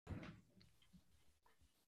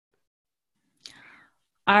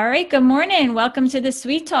All right, good morning. Welcome to the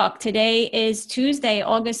Sweet Talk. Today is Tuesday,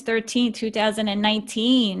 August 13th,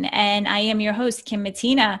 2019, and I am your host, Kim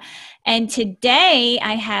Mattina. And today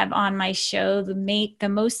I have on my show the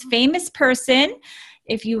most famous person.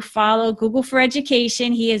 If you follow Google for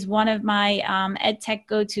Education, he is one of my ed tech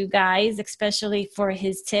go-to guys, especially for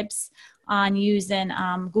his tips on using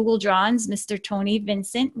Google Drawings, Mr. Tony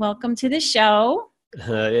Vincent. Welcome to the show.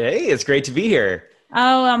 Hey, it's great to be here.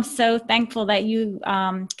 Oh, I'm so thankful that you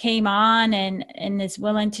came on and is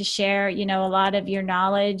willing to share, a lot of your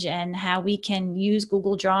knowledge and how we can use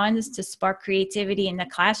Google Drawings to spark creativity in the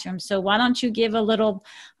classroom. So why don't you give a little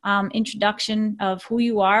introduction of who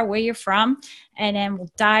you are, where you're from, and then we'll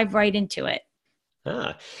dive right into it.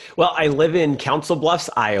 Ah, well, I live in Council Bluffs,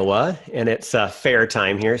 Iowa, and it's fair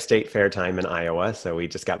time here, state fair time in Iowa. So we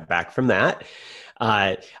just got back from that.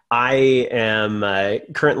 Uh, I am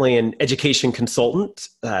currently an education consultant,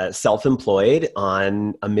 self-employed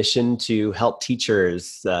on a mission to help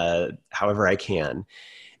teachers however I can.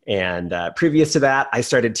 And previous to that, I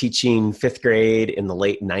started teaching fifth grade in the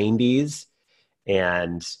late 90s.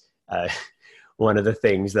 And uh, one of the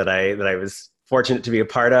things that I was fortunate to be a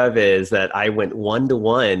part of is that I went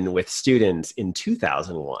one-to-one with students in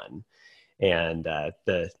 2001. And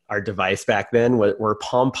our device back then were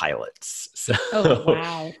Palm Pilots. So Oh,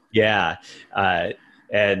 wow. yeah,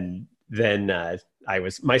 and then I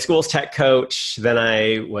was my school's tech coach. Then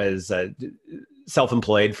I was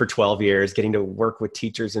self-employed for 12 years, getting to work with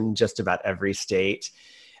teachers in just about every state.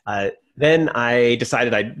 Then I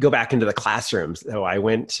decided I'd go back into the classrooms. So I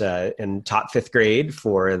went and taught fifth grade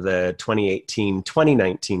for the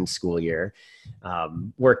 2018-2019 school year.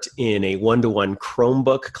 Worked in a one-to-one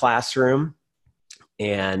Chromebook classroom,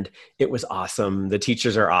 and it was awesome. The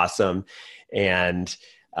teachers are awesome, and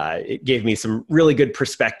it gave me some really good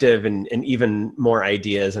perspective and even more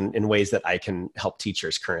ideas and ways that I can help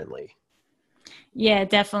teachers currently. Yeah,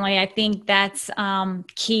 definitely. I think that's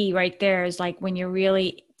key right there is like when you're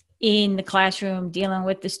really in the classroom dealing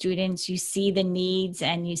with the students, you see the needs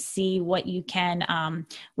and you see what you can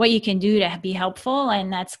do to be helpful.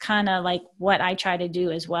 And that's kind of like what I try to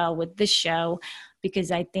do as well with this show,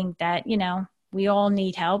 because I think that, we all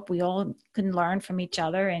need help. We all can learn from each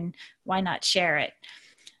other, and why not share it?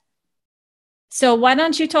 So why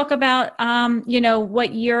don't you talk about,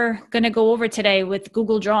 what you're going to go over today with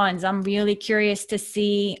Google Drawings? I'm really curious to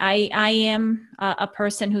see. I am a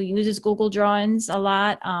person who uses Google Drawings a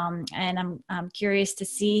lot, and I'm curious to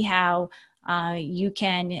see how you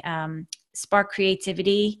can spark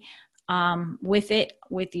creativity with it,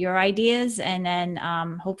 with your ideas, and then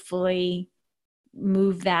hopefully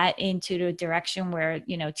move that into the direction where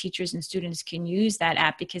teachers and students can use that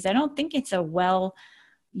app, because I don't think it's a well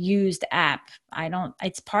used app. I don't,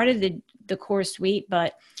 it's part of the core suite,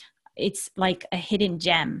 but it's like a hidden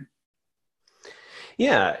gem.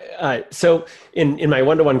 Yeah. So in my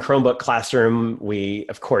one-to-one Chromebook classroom, we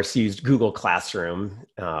of course used Google Classroom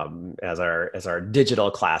as our digital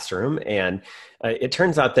classroom, and it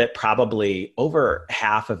turns out that probably over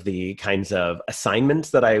half of the kinds of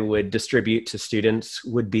assignments that I would distribute to students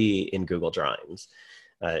would be in Google Drawings.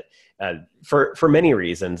 Uh, for many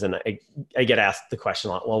reasons. And I get asked the question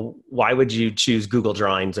a lot, well, why would you choose Google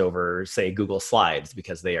Drawings over, say, Google Slides?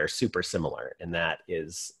 Because they are super similar. And that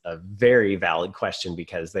is a very valid question,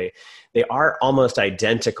 because they are almost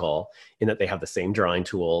identical in that they have the same drawing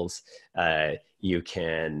tools. They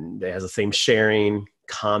have the same sharing,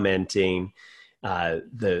 commenting.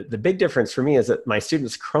 The big difference for me is that my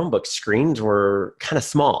students' Chromebook screens were kind of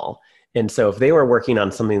small. And so if they were working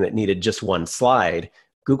on something that needed just one slide,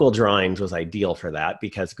 Google Drawings was ideal for that,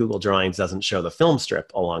 because Google Drawings doesn't show the film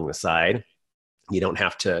strip along the side. You don't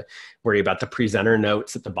have to worry about the presenter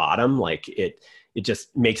notes at the bottom. Like it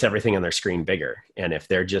just makes everything on their screen bigger. And if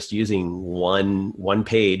they're just using one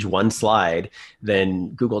page, one slide, then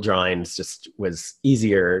Google Drawings just was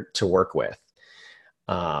easier to work with.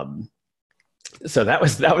 So that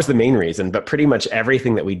was the main reason. But pretty much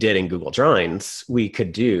everything that we did in Google Drawings, we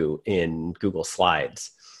could do in Google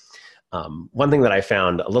Slides. One thing that I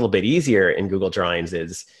found a little bit easier in Google Drawings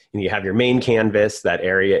is you have your main canvas, that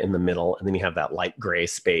area in the middle, and then you have that light gray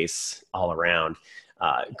space all around.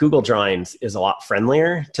 Google Drawings is a lot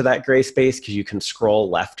friendlier to that gray space because you can scroll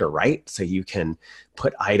left or right. So you can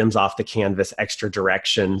put items off the canvas, extra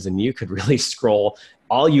directions, and you could really scroll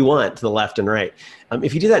all you want to the left and right.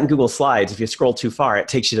 If you do that in Google Slides, if you scroll too far, it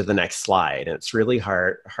takes you to the next slide. And it's really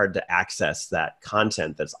hard to access that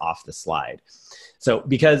content that's off the slide. So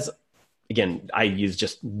because again, I use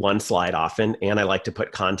just one slide often, and I like to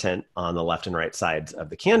put content on the left and right sides of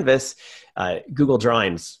the canvas. Google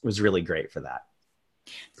Drawings was really great for that.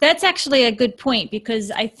 That's actually a good point,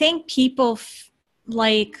 because I think people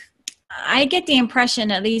like, I get the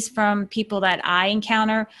impression, at least from people that I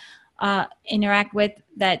encounter, interact with,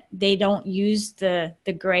 that they don't use the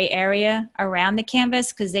gray area around the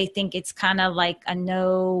canvas because they think it's kind of like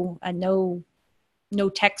no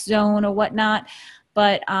tech zone or whatnot.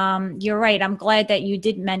 But you're right. I'm glad that you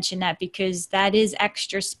did mention that, because that is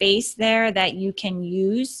extra space there that you can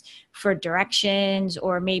use for directions,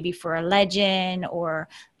 or maybe for a legend, or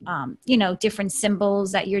different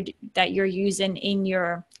symbols that you're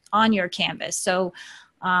using on your canvas. So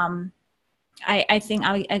I think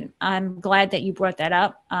I'm glad that you brought that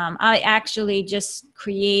up. I actually just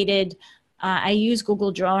created, I use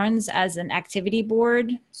Google Drawings as an activity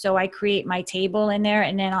board. So I create my table in there,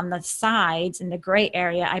 and then on the sides in the gray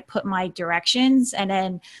area, I put my directions, and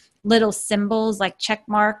then little symbols like check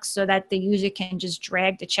marks, so that the user can just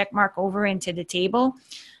drag the check mark over into the table.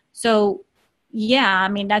 So yeah, I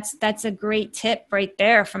mean, that's a great tip right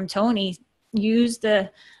there from Tony. Use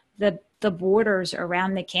the borders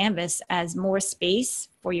around the canvas as more space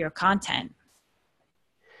for your content.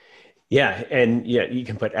 Yeah, and yeah, you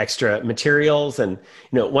can put extra materials. And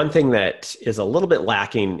one thing that is a little bit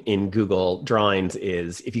lacking in Google Drawings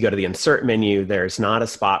is if you go to the insert menu, there's not a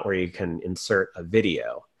spot where you can insert a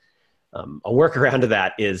video. A workaround to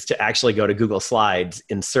that is to actually go to Google Slides,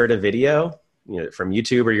 insert a video, from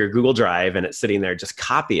YouTube or your Google Drive, and it's sitting there. Just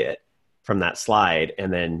copy it from that slide,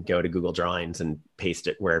 and then go to Google Drawings and paste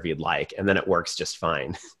it wherever you'd like, and then it works just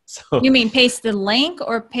fine. So You mean paste the link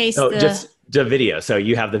or paste no, the? just the video. So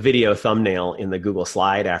you have the video thumbnail in the Google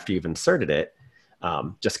slide after you've inserted it.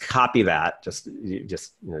 Just copy that.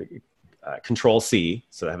 Control C.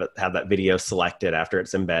 So have that video selected after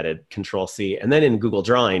it's embedded. Control C, and then in Google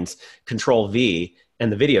Drawings, Control V,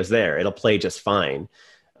 and the video's there. It'll play just fine.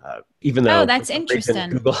 Even though That's interesting.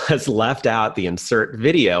 Google has left out the insert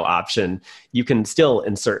video option, you can still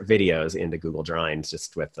insert videos into Google Drawings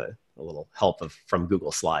just with a little help from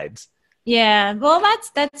Google Slides. Yeah, well,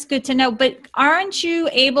 that's good to know. But aren't you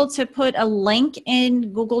able to put a link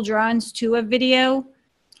in Google Drawings to a video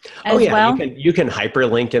as well? You can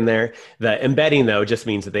hyperlink in there. The embedding though just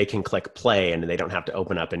means that they can click play and they don't have to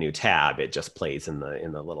open up a new tab. It just plays in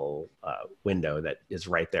the little window that is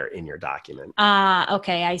right there in your document.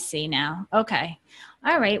 Okay, I see now. Okay.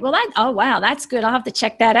 All right. Well, wow, that's good. I'll have to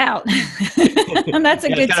check that out. That's a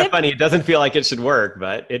good It's kind tip. of funny. It doesn't feel like it should work,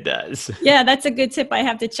 but it does. Yeah, that's a good tip. I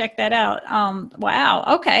have to check that out. Wow.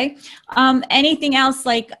 Okay. Anything else?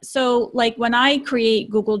 Like when I create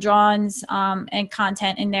Google Drawings and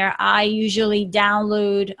content in there, I usually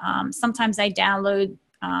download, sometimes I download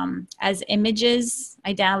as images.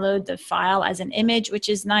 I download the file as an image, which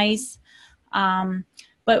is nice.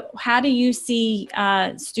 But how do you see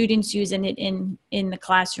students using it in the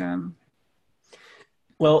classroom?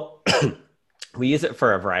 Well, we use it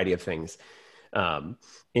for a variety of things,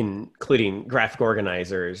 including graphic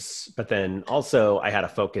organizers. But then also I had a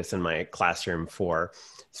focus in my classroom for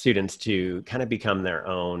students to kind of become their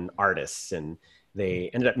own artists. And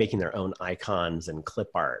they ended up making their own icons and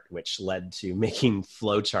clip art, which led to making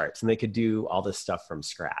flowcharts. And they could do all this stuff from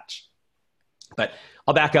scratch. But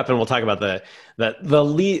I'll back up and we'll talk about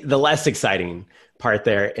the less exciting part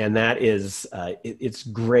there. And that is, it's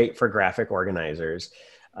great for graphic organizers.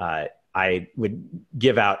 I would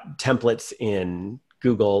give out templates in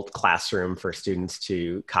Google Classroom for students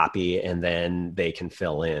to copy, and then they can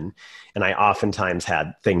fill in. And I oftentimes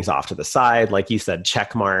had things off to the side, like you said,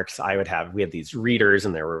 check marks. We had these readers,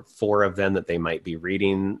 and there were 4 of them that they might be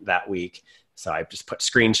reading that week. So I just put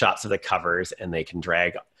screenshots of the covers, and they can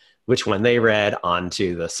drag which one they read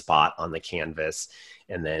onto the spot on the canvas,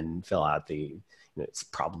 and then fill out the it's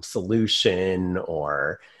problem solution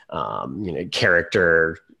or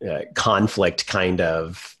character conflict kind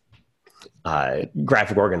of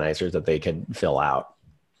graphic organizers that they could fill out.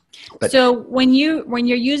 But so when you're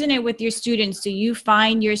using it with your students, do you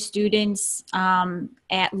find your students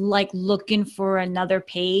at like looking for another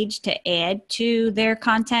page to add to their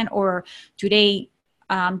content, or do they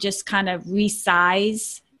just kind of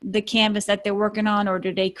resize the canvas that they're working on, or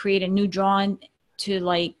do they create a new drawing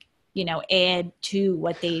to add to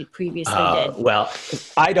what they previously did? Well,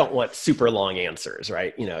 I don't want super long answers,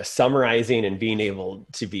 right? Summarizing and being able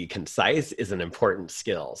to be concise is an important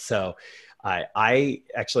skill. So I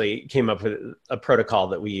actually came up with a protocol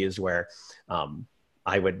that we used where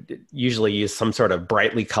I would usually use some sort of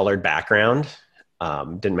brightly colored background.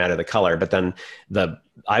 Didn't matter the color, but then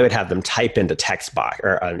I would have them type into text box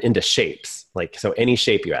or into shapes. So any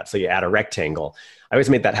shape you add. So you add a rectangle. I always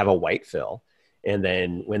made that have a white fill. And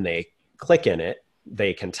then when they click in it,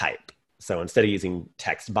 they can type. So instead of using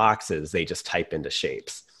text boxes, they just type into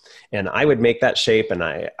shapes. And I would make that shape, and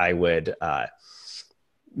I would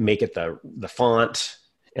make it the font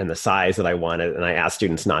and the size that I wanted. And I asked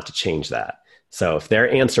students not to change that. So if their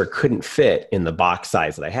answer couldn't fit in the box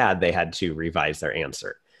size that I had, they had to revise their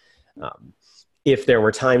answer. If there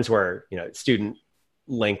were times where, student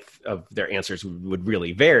length of their answers would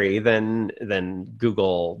really vary, then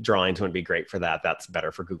Google Drawings wouldn't be great for that. That's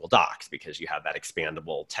better for Google Docs because you have that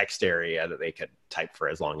expandable text area that they could type for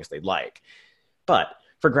as long as they'd like. But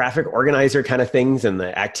for graphic organizer kind of things and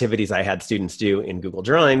the activities I had students do in Google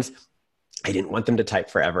Drawings, I didn't want them to type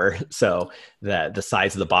forever. So the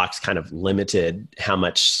size of the box kind of limited how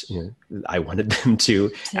much I wanted them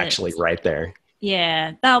to actually write there.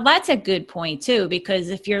 Yeah, now that's a good point too, because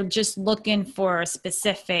if you're just looking for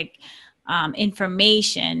specific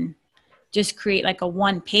information, just create like a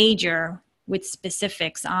one pager with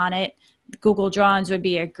specifics on it. Google Drawings would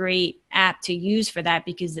be a great app to use for that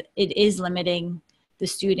because it is limiting the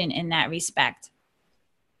student in that respect.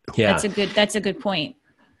 Yeah, that's a good point.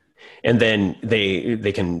 And then they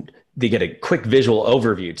get a quick visual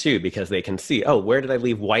overview too, because they can see, oh, where did I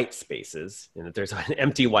leave white spaces? And if there's an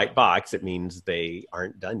empty white box, it means they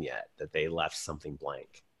aren't done yet, that they left something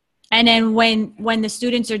blank. And then when the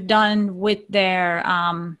students are done with their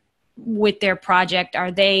project,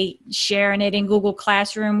 are they sharing it in Google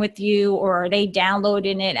Classroom with you, or are they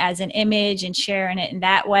downloading it as an image and sharing it in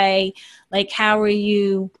that way? Like, how are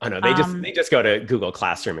you? Oh no, they just go to Google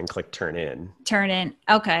Classroom and click Turn In. Turn In.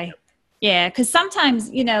 Okay. Yeah, because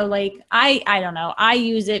sometimes, like I don't know, I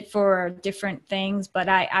use it for different things, but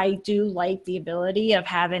I do like the ability of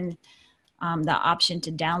having the option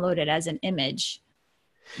to download it as an image.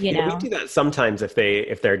 We do that sometimes if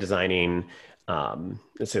they're designing,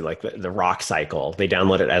 let's say like the rock cycle, they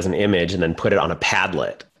download it as an image and then put it on a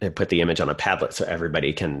Padlet. They put the image on a Padlet so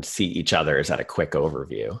everybody can see each other's at a quick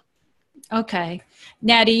overview. Okay.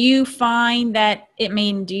 Now, do you find that,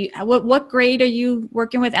 what grade are you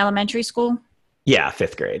working with? Elementary school? Yeah,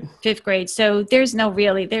 5th grade. 5th grade. So there's not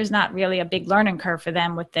really a big learning curve for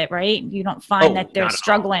them with it, right? You don't find that they're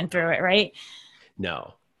struggling through it, right?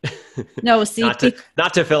 No. No, see, not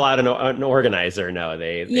to fill out an organizer. No,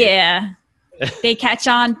 they they catch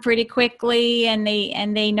on pretty quickly, and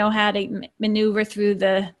they know how to maneuver through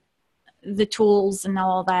the tools and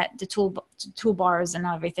all that, the toolbars and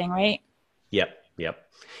everything, right? Yep.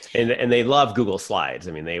 And they love Google Slides.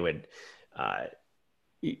 I mean, they would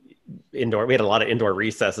we had a lot of indoor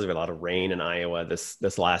recesses. We had a lot of rain in Iowa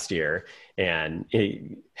this last year, and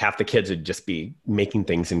half the kids would just be making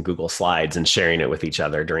things in Google Slides and sharing it with each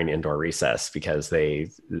other during indoor recess because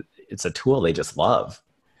it's a tool they just love.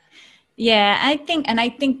 Yeah, I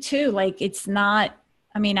think too, like it's not,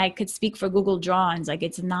 I could speak for Google Drawings, like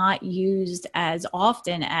it's not used as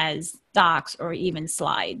often as docs or even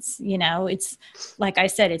slides. It's like I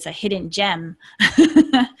said, it's a hidden gem.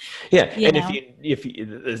 Yeah, and if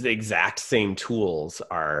the exact same tools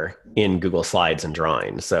are in Google Slides and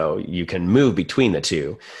Drawings, so you can move between the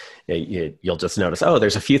two. You'll just notice, oh,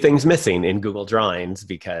 there's a few things missing in Google Drawings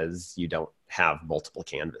because you don't have multiple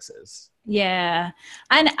canvases. Yeah,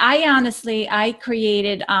 and I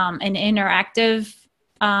created an interactive.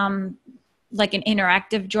 Like an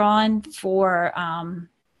interactive drawing for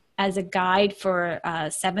as a guide for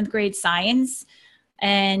 7th grade science.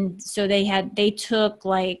 And so they took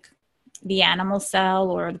like the animal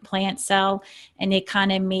cell or the plant cell, and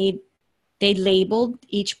they labeled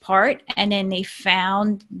each part, and then they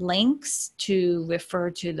found links to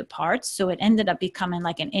refer to the parts. So it ended up becoming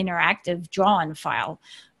like an interactive drawing file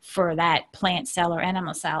for that plant cell or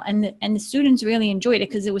animal cell. And the students really enjoyed it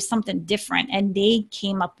because it was something different, and they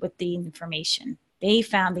came up with the information. They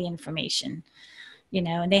found the information,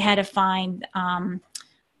 and they had to find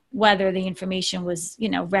whether the information was,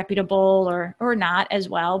 reputable or not as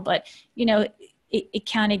well. But,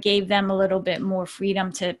 it kind of gave them a little bit more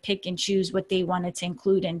freedom to pick and choose what they wanted to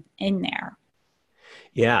include in there.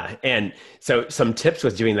 Yeah. And so some tips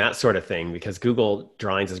with doing that sort of thing, because Google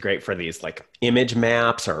Drawings is great for these like image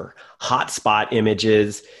maps or hotspot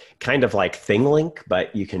images, kind of like ThingLink,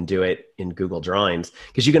 but you can do it in Google Drawings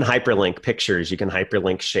because you can hyperlink pictures, you can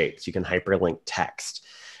hyperlink shapes, you can hyperlink text.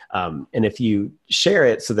 And if you share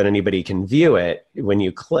it so that anybody can view it, when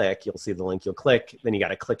you click, you'll see the link, you'll click, then you got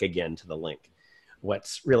to click again to the link.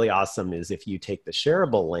 What's really awesome is if you take the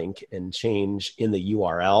shareable link and change in the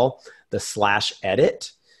URL, the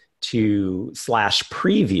 /edit to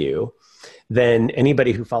 /preview, then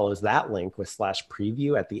anybody who follows that link with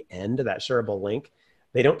 /preview at the end of that shareable link,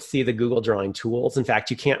 they don't see the Google Drawing tools. In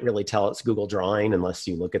fact, you can't really tell it's Google Drawing unless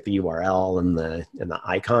you look at the URL and the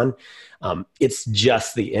icon. It's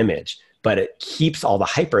just the image. but it keeps all the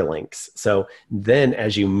hyperlinks. So then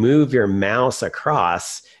as you move your mouse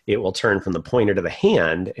across, it will turn from the pointer to the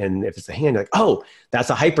hand. And if it's a hand, you're like, oh,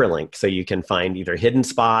 that's a hyperlink. So you can find either hidden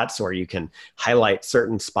spots, or you can highlight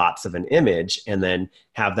certain spots of an image and then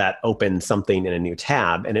have that open something in a new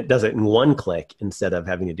tab. And it does it in one click instead of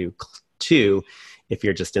having to do two if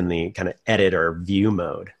you're just in the kind of edit or view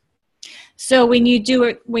mode. So when you do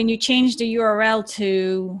it, when you change the URL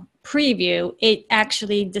to preview, it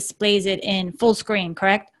actually displays it in full screen,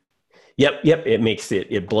 correct? Yep.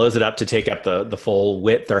 It blows it up to take up the full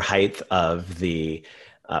width or height of the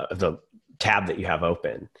tab that you have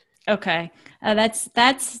open. Okay.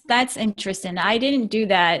 That's interesting. I didn't do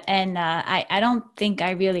that. And I don't think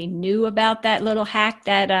I really knew about that little hack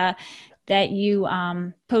that you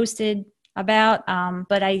posted about.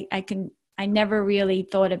 But I never really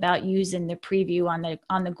thought about using the preview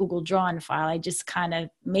on the Google Drawing file. I just kind of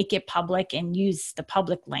make it public and use the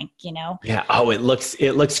public link, you know? Yeah. Oh, it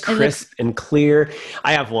looks crisp and clear.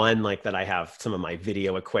 I have one like that. I have some of my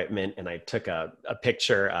video equipment, and I took a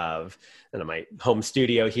picture of my home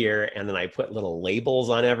studio here, and then I put little labels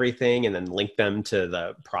on everything and then linked them to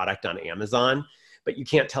the product on Amazon. But you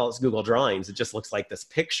can't tell it's Google Drawings. It just looks like this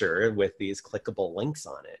picture with these clickable links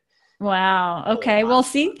on it. Wow. Okay. Well,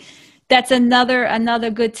 see, that's another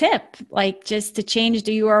good tip, like just to change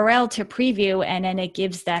the URL to preview, and then it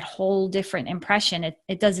gives that whole different impression.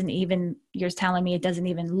 It doesn't even, you're telling me it doesn't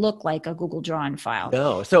even look like a Google Drawing file.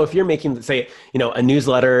 No. So if you're making, say, a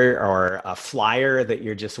newsletter or a flyer that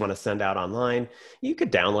you just want to send out online, you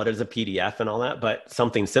could download it as a PDF and all that. But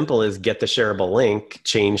something simple is get the shareable link,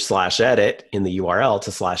 change /edit in the URL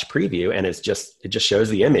to /preview, and it just shows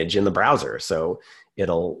the image in the browser. So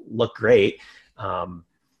it'll look great.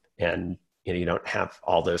 And you don't have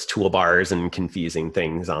all those toolbars and confusing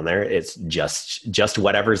things on there. It's just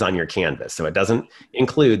whatever's on your canvas. So it doesn't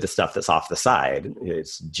include the stuff that's off the side.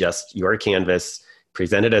 It's just your canvas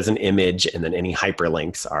presented as an image, and then any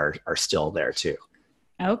hyperlinks are still there too.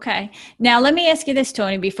 Okay. Now let me ask you this,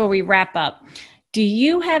 Tony, before we wrap up. Do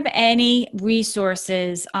you have any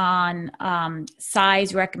resources on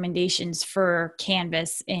size recommendations for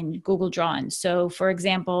Canvas in Google Drawings? So for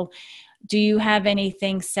example, do you have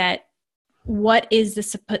anything set? What is the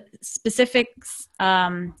specific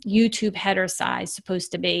YouTube header size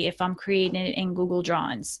supposed to be if I'm creating it in Google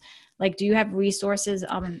Drawings? Like, do you have resources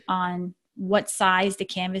on what size the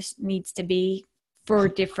canvas needs to be for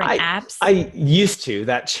different apps? I used to.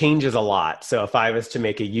 That changes a lot. So if I was to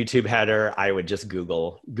make a YouTube header, I would just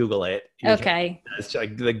Google it. Okay. It's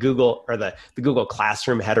like the Google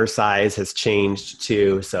Classroom header size has changed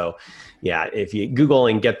too. So yeah, if you Google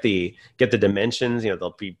and get the dimensions,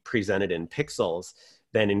 they'll be presented in pixels.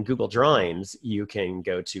 Then in Google Drawings, you can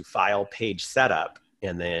go to File, Page Setup,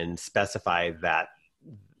 and then specify that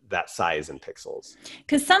size in pixels.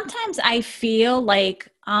 Because sometimes I feel like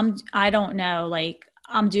I don't know, like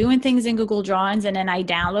I'm doing things in Google Drawings and then I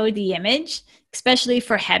download the image, especially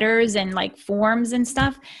for headers and like forms and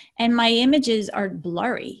stuff, and my images are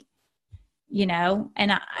blurry.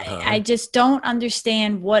 And I just don't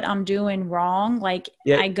understand what I'm doing wrong. Like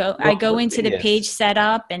I go into the page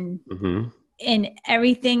setup and and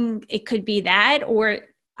everything. It could be that, or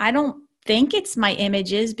I don't think it's my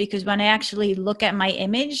images, because when I actually look at my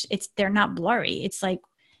image, they're not blurry. It's like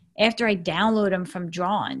after I download them from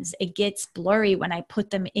Drawings, it gets blurry when I put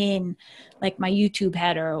them in like my YouTube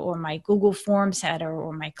header or my Google Forms header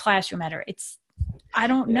or my Classroom header. I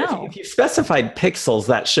don't know. If you specified pixels,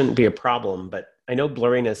 that shouldn't be a problem. But I know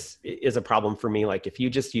blurriness is a problem for me. Like if you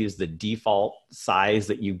just use the default size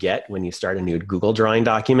that you get when you start a new Google Drawing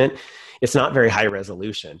document, it's not very high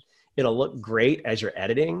resolution. It'll look great as you're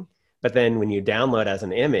editing, but then when you download as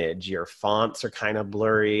an image, your fonts are kind of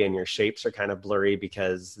blurry and your shapes are kind of blurry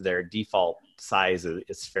because their default size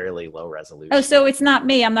is fairly low resolution. Oh, so it's not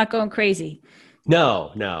me. I'm not going crazy.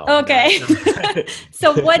 No. Okay.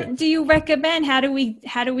 So what do you recommend? How do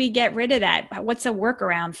we get rid of that? What's a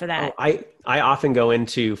workaround for that? I often go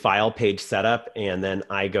into File, Page Setup, and then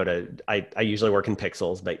I usually work in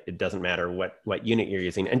pixels, but it doesn't matter what unit you're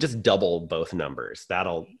using, and just double both numbers.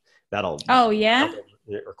 That'll Oh yeah. Double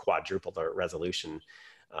or quadruple the resolution.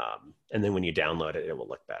 And then when you download it, it will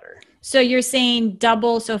look better. So you're saying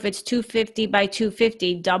double. So if it's 250 by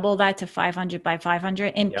 250, double that to 500 by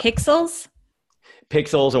 500 in pixels?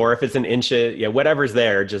 Pixels, or if it's an inch, whatever's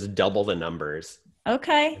there, just double the numbers.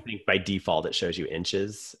 Okay. I think by default it shows you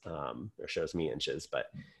inches, or shows me inches, but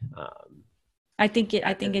I think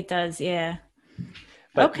it does. Yeah.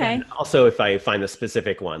 But then Okay. also, if I find a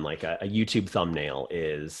specific one, like a YouTube thumbnail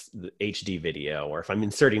is the HD video, or if I'm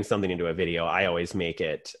inserting something into a video, I always make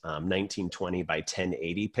it 1920 by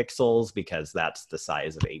 1080 pixels because that's the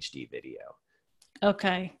size of HD video.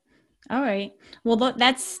 Okay. All right. Well,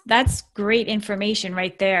 that's great information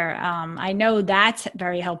right there. I know that's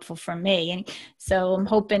very helpful for me, and so I'm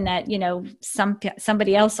hoping that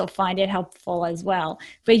somebody else will find it helpful as well.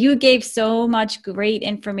 But you gave so much great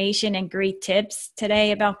information and great tips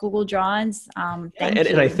today about Google Drawings. Yeah, Thank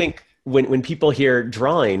and I you. think when people hear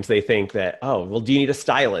drawings, they think that, oh, well, do you need a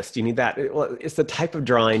stylus? Do you need that? Well, it's the type of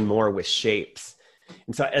drawing more with shapes.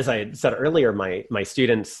 And so, as I had said earlier, my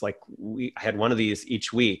students, like I had one of these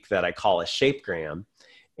each week that I call a shapegram,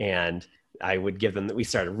 and I would give them that. We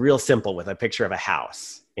started real simple with a picture of a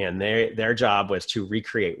house, and their job was to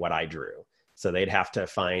recreate what I drew. So they'd have to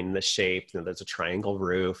find the shape. There's a triangle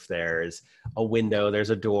roof, there's a window,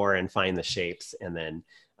 there's a door, and find the shapes, and then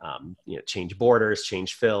change borders,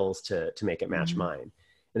 change fills to make it match Mhm. mine.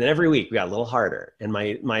 And then every week we got a little harder. And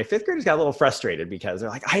my fifth graders got a little frustrated because they're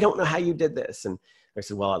like, I don't know how you did this. And I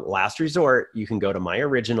said, well, at last resort, you can go to my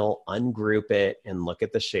original, ungroup it, and look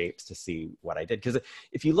at the shapes to see what I did. Because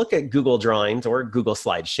if you look at Google Drawings or Google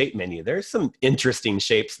Slides shape menu, there's some interesting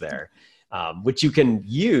shapes there, which you can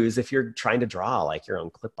use if you're trying to draw like your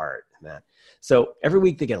own clip art and that. So every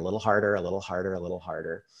week they get a little harder, a little harder, a little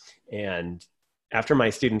harder. And after my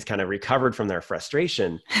students kind of recovered from their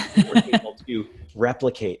frustration, they were able to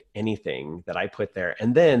replicate anything that I put there.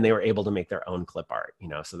 And then they were able to make their own clip art,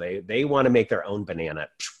 so they want to make their own banana.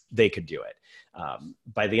 They could do it.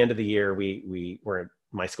 By the end of the year, we were,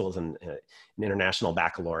 my school is an international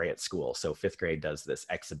baccalaureate school. So fifth grade does this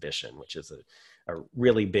exhibition, which is a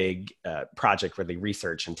really big project where they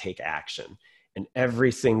research and take action. And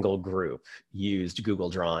every single group used Google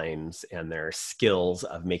Drawings and their skills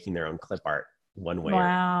of making their own clip art one way or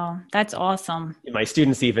Wow, that's awesome. my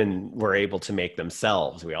students even were able to make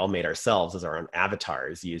themselves. We all made ourselves as our own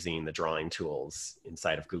avatars using the drawing tools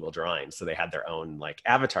inside of Google Drawings. So they had their own like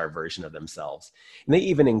avatar version of themselves. And they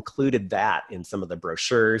even included that in some of the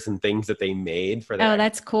brochures and things that they made for Oh, their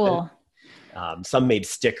that's exhibition. cool. Some made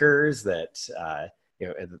stickers that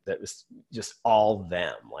that was just all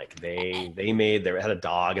them. Like they had a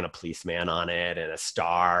dog and a policeman on it and a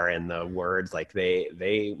star and the words. Like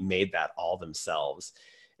they made that all themselves.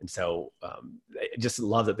 And so I just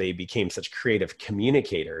love that they became such creative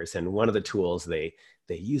communicators. And one of the tools they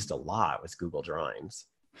used a lot was Google Drawings.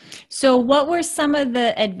 So, what were some of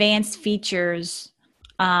the advanced features,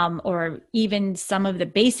 or even some of the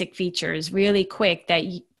basic features, really quick, that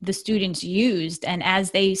the students used? And as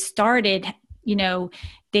they started,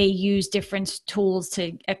 they used different tools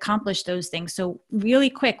to accomplish those things. So, really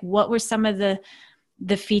quick, what were some of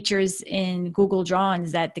the features in Google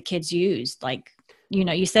Drawings that the kids used? Like,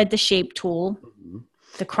 you said the shape tool, Mhm.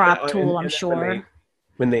 the crop tool, I'm And then sure.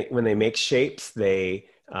 when they make shapes, they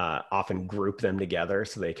often group them together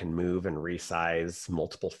so they can move and resize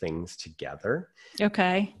multiple things together.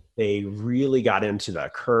 Okay. They really got into the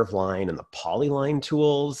curve line and the polyline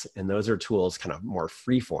tools, and those are tools kind of more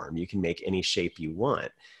freeform. You can make any shape you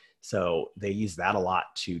want. So they use that a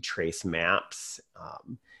lot to trace maps,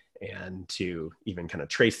 and to even kind of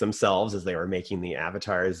trace themselves as they were making the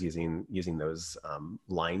avatars using those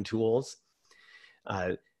line tools.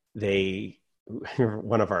 They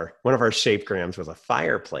one of our shapegrams was a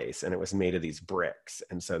fireplace, and it was made of these bricks,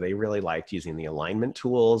 and so they really liked using the alignment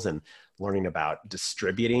tools and learning about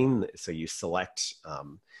distributing. So you select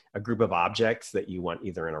a group of objects that you want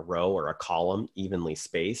either in a row or a column evenly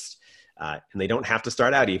spaced, and they don't have to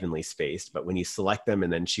start out evenly spaced, but when you select them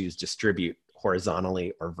and then choose distribute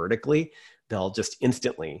horizontally or vertically, they'll just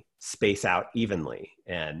instantly space out evenly.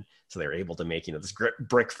 And so they're able to make, this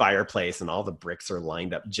brick fireplace, and all the bricks are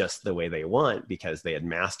lined up just the way they want because they had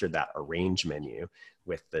mastered that arrange menu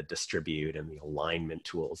with the distribute and the alignment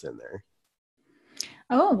tools in there.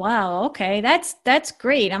 Oh, wow. Okay. That's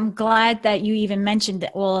great. I'm glad that you even mentioned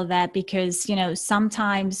all of that because,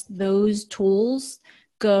 sometimes those tools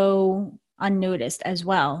go unnoticed as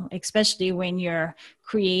well, especially when you're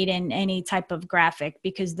creating any type of graphic,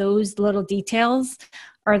 because those little details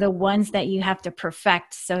are the ones that you have to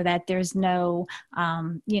perfect so that there's no,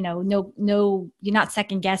 you're not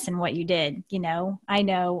second guessing what you did. I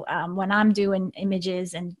know when I'm doing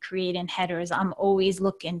images and creating headers, I'm always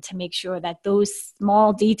looking to make sure that those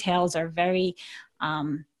small details are very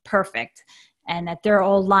perfect and that they're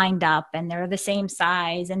all lined up and they're the same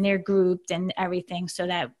size and they're grouped and everything so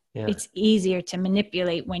that Yeah. it's easier to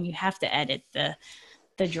manipulate when you have to edit the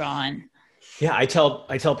drawing. Yeah, I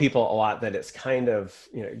tell people a lot that it's kind of,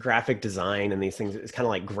 graphic design and these things, it's kind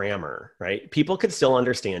of like grammar, right? People could still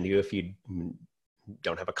understand you if you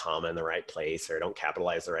don't have a comma in the right place or don't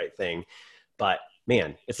capitalize the right thing. But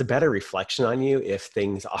man, it's a better reflection on you if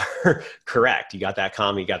things are correct. You got that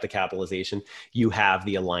comma, you got the capitalization, you have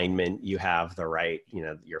the alignment, you have the right,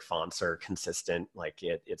 your fonts are consistent. Like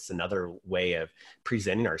it's another way of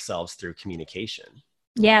presenting ourselves through communication.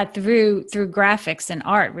 Yeah, through graphics and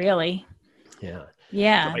art, really. Yeah. So if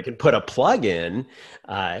Yeah. I could put a plug in,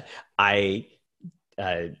 I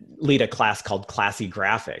lead a class called Classy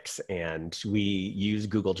Graphics, and we use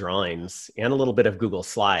Google Drawings and a little bit of Google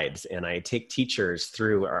Slides. And I take teachers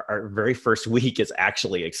through our very first week is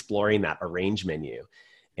actually exploring that arrange menu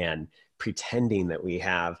and pretending that we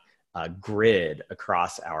have a grid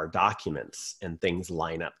across our documents and things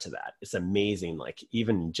line up to that. It's amazing. Like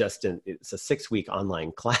even it's a 6-week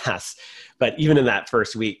online class, but even in that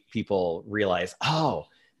first week, people realize, oh,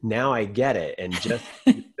 now I get it. And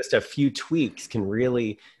just a few tweaks can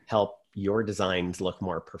really help your designs look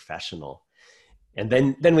more professional. And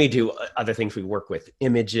then we do other things. We work with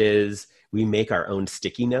images. We make our own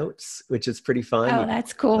sticky notes, which is pretty fun. Oh,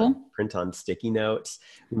 that's cool. Print on sticky notes.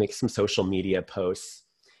 We make some social media posts.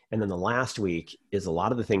 And then the last week is a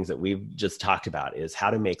lot of the things that we've just talked about is how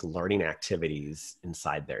to make learning activities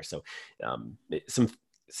inside there. So some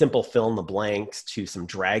simple fill in the blanks to some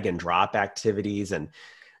drag and drop activities, and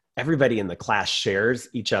everybody in the class shares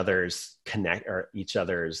each other's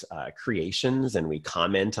creations, and we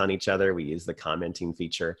comment on each other. We use the commenting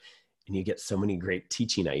feature, and you get so many great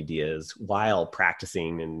teaching ideas while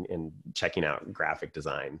practicing and checking out graphic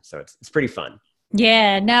design. So it's pretty fun.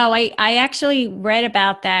 Yeah, no, I actually read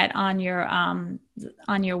about that on your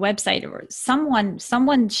website, or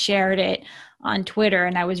someone shared it on Twitter,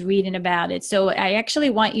 and I was reading about it. So I actually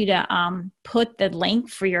want you to put the link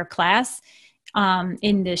for your class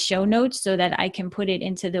in the show notes so that I can put it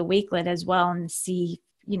into the Wakelet as well and see,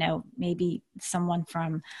 maybe someone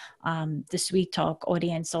from the Sweet Talk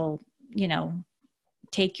audience will,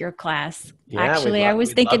 take your class. Yeah, Actually, I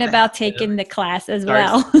was thinking about taking the class as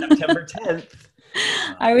well. September 10th.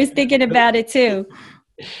 I was thinking about it too.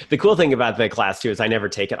 The cool thing about the class too is I never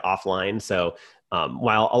take it offline. So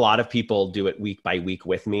while a lot of people do it week by week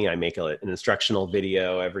with me, I make an instructional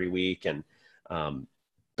video every week. And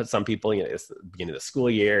but some people, it's the beginning of the school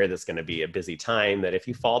year, that's going to be a busy time, that if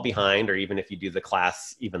you fall behind, or even if you do the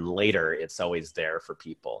class even later, it's always there for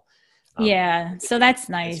people. Yeah, so that's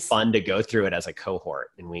nice. It's fun to go through it as a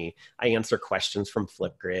cohort, and I answer questions from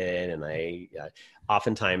Flipgrid, and I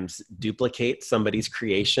oftentimes duplicate somebody's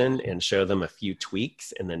creation and show them a few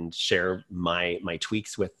tweaks, and then share my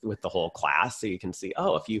tweaks with the whole class, so you can see,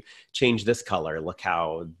 oh, if you change this color, look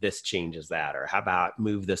how this changes that, or how about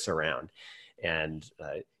move this around. And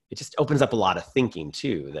it just opens up a lot of thinking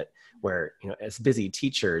too, that where, as busy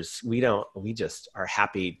teachers, we just are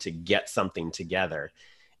happy to get something together.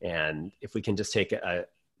 And if we can just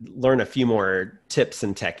learn a few more tips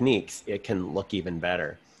and techniques, it can look even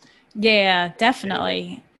better. Yeah,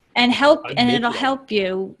 definitely. And it'll help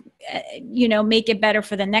you, make it better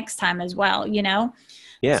for the next time as well,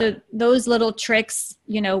 Yeah. So those little tricks,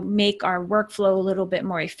 make our workflow a little bit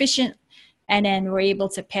more efficient. And then we're able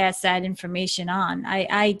to pass that information on.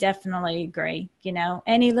 I definitely agree.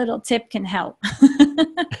 Any little tip can help.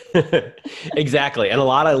 Exactly. And a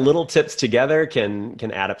lot of little tips together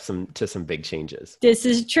can add up to some big changes. This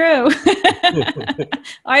is true.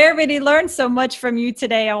 I already learned so much from you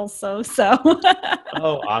today also. So.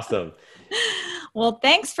 Oh, awesome. Well,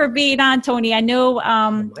 thanks for being on, Tony. I know,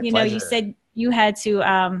 pleasure. you said you had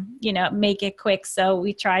to, make it quick. So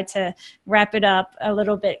we tried to wrap it up a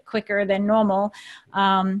little bit quicker than normal.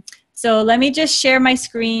 So let me just share my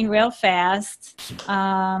screen real fast.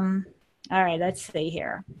 All right, let's see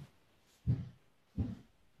here.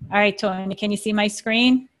 All right, Tony, can you see my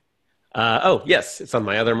screen? Oh, yes. It's on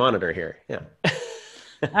my other monitor here. Yeah.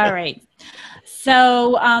 All right.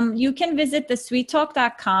 So you can visit the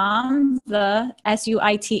sweettalk.com, the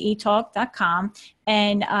SUITE talk.com,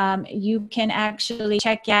 and you can actually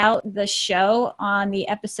check out the show on the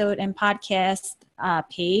episode and podcast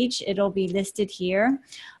page. It'll be listed here,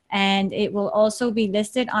 and it will also be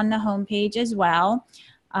listed on the homepage as well.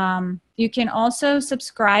 You can also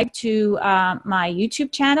subscribe to my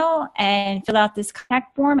YouTube channel and fill out this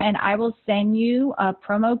contact form, and I will send you a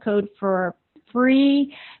promo code for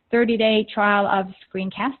free 30-day trial of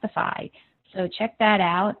Screencastify. So check that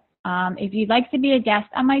out. If you'd like to be a guest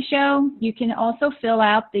on my show, you can also fill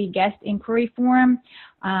out the guest inquiry form.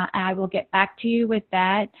 I will get back to you with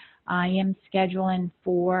that. I am scheduling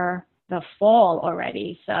for the fall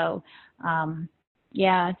already. So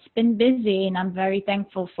Yeah, it's been busy, and I'm very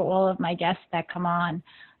thankful for all of my guests that come on.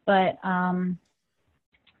 But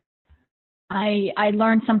I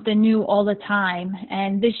learn something new all the time,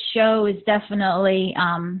 and this show has definitely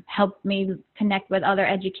helped me connect with other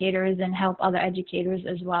educators and help other educators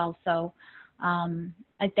as well. So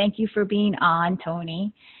I thank you for being on,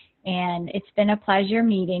 Tony, and it's been a pleasure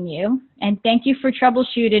meeting you. And thank you for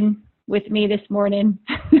troubleshooting with me this morning.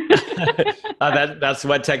 That's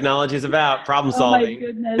what technology is about, problem Oh my solving.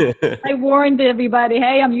 goodness. I warned everybody,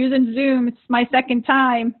 hey, I'm using Zoom. It's my second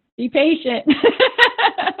time. Be patient.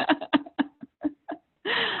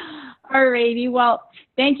 All righty. Well,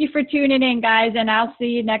 thank you for tuning in, guys, and I'll see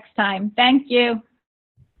you next time. Thank you.